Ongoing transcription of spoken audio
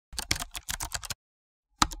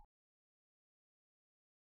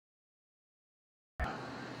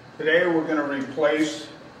Today we're going to replace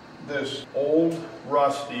this old,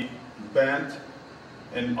 rusty, bent,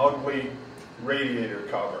 and ugly radiator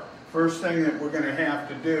cover. First thing that we're going to have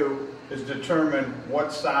to do is determine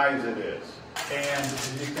what size it is. And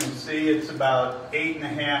as you can see, it's about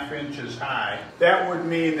 8.5 inches high. That would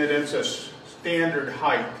mean that it's a standard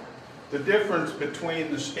height. The difference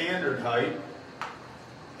between the standard height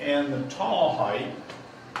and the tall height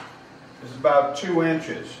is about 2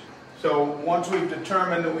 inches. So once we've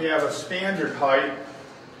determined that we have a standard height,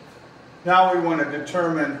 now we want to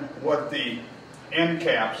determine what the end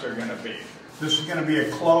caps are going to be. This is going to be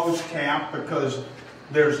a closed cap because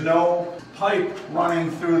there's no pipe running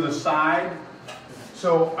through the side.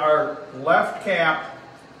 So our left cap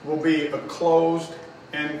will be a closed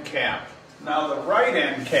end cap. Now the right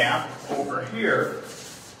end cap over here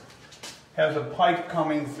has a pipe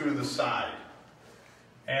coming through the side.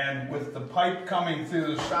 And with the pipe coming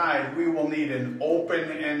through the side, we will need an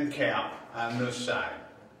open end cap on this side.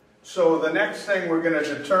 So the next thing we're going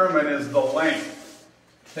to determine is the length.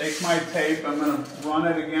 Take my tape, I'm going to run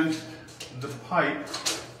it against the pipe,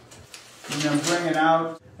 and then bring it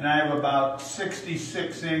out, and I have about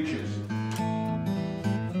 66 inches.